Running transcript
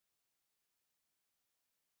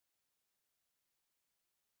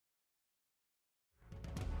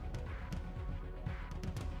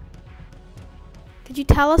Could you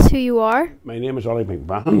tell us who you are? My name is Ollie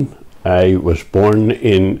McMahon. I was born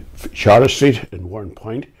in Charlotte Street in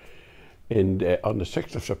Warrenpoint on the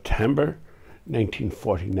 6th of September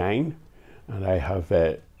 1949, and I have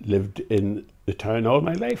lived in the town all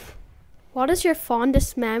my life. What is your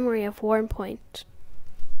fondest memory of Warrenpoint?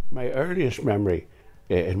 My earliest memory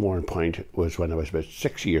in Warrenpoint was when I was about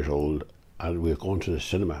 6 years old and we were going to the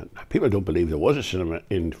cinema. Now, people don't believe there was a cinema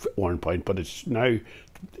in Warrenpoint, but it's now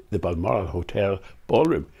the Balmoral Hotel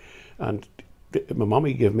Ballroom. And my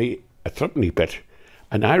mummy gave me a threepenny bit,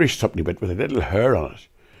 an Irish threepenny bit with a little hair on it.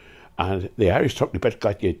 And the Irish threepenny bit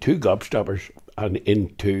got you 2 gobstoppers and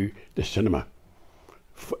into the cinema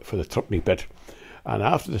for the threepenny bit. And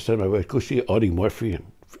after the cinema, we'd go see Audie Murphy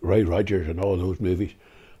and Roy Rogers and all those movies.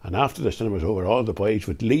 And after the cinema was over, all the boys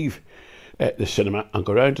would leave the cinema and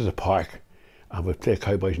go round to the park and we'd play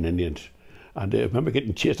cowboys and Indians. And I remember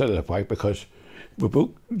getting chased out of the park because we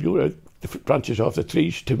broke the branches off the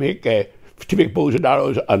trees to make bows and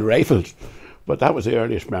arrows and rifles. But that was the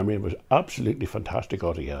earliest memory and it was absolutely fantastic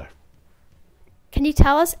altogether. Can you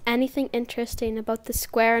tell us anything interesting about the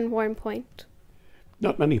square in Warrenpoint?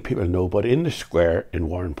 Not many people know, but in the square in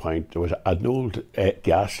Warrenpoint there was an old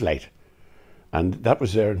gas light, and that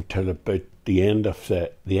was there until about the end of the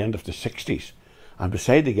 60s. And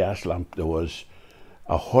beside the gas lamp there was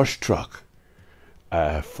a horse truck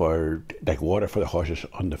for like water for the horses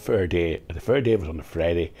on the fair day. The fair day was on a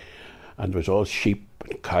Friday, and there was all sheep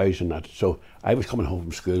and cows and that. So I was coming home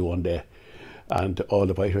from school one day, and all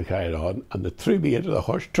the boys were carrying on, and they threw me into the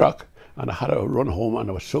horse truck. And I had to run home and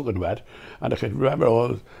I was soaking wet, and I could remember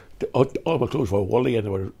all my clothes were woolly and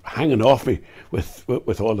they were hanging off me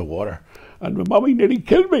with all the water, and my mummy nearly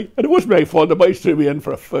killed me, and it wasn't very fun. The boys threw me in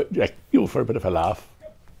for for a bit of a laugh,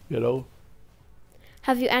 you know.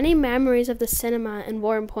 Have you any memories of the cinema in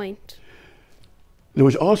Warrenpoint? There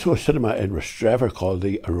was also a cinema in Rostrevor called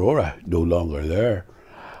the Aurora, no longer there,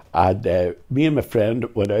 and me and my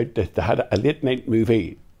friend went out. They had a late night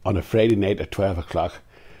movie on a Friday night at 12 o'clock.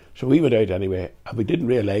 So we went out anyway, and we didn't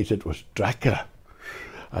realise it was Dracula.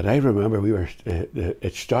 And I remember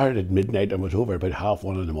it started at midnight and was over about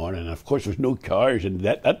 1:30 in the morning. And of course, there was no cars in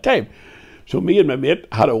that time. So me and my mate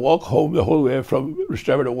had to walk home the whole way from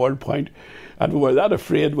Rostrevor to Warrenpoint. And we were that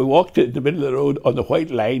afraid. We walked in the middle of the road on the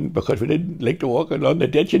white line because we didn't like to walk along the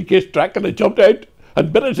ditch in case Dracula jumped out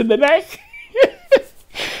and bit us in the neck.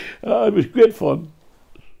 Oh, it was great fun.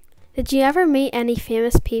 Did you ever meet any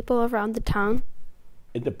famous people around the town?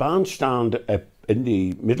 In the bandstand in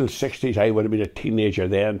the middle 60s, I would have been a teenager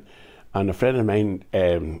then, and a friend of mine,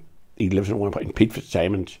 he lives in Warrenpoint, Pete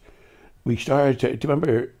Fitzsimons. We started to, do you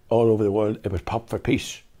remember all over the world, it was Pop for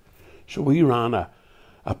Peace. So we ran a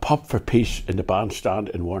Pop for Peace in the bandstand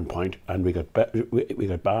in Warrenpoint, and we got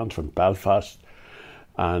bands from Belfast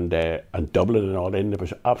and Dublin and all in. There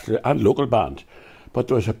was absolutely, and local bands. But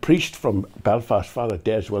there was a priest from Belfast, Father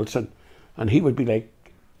Des Wilson, and he would be like,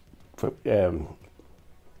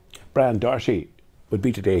 Brian Darcy would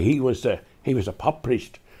be today. He was a pop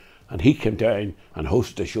priest, and he came down and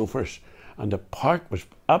hosted the chauffeurs, and the park was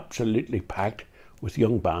absolutely packed with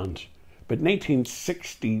young bands. But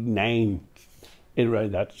 1969, in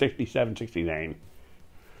around that, 67, 69,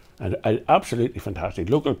 and absolutely fantastic.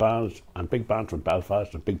 Local bands and big bands from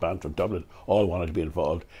Belfast and big bands from Dublin all wanted to be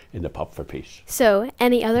involved in the Pop for Peace. So,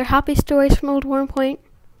 any other happy stories from Old Warrenpoint?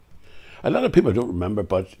 A lot of people don't remember,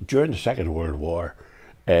 but during the Second World War,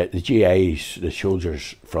 the GIs, the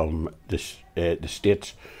soldiers from the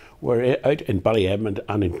States, were out in Ballyedmond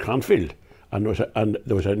and in Cranfield, and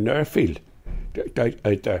there was an airfield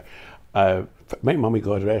out there. My mummy,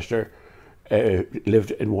 God rest her,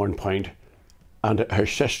 lived in Warrenpoint, and her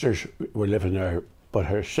sisters were living there. But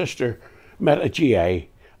her sister met a GI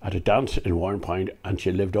at a dance in Warrenpoint, and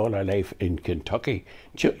she lived all her life in Kentucky.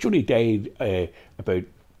 She only died about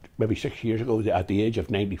maybe 6 years ago at the age of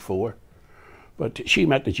 94. But she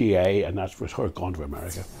met the GA, and that was her gone to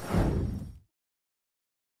America.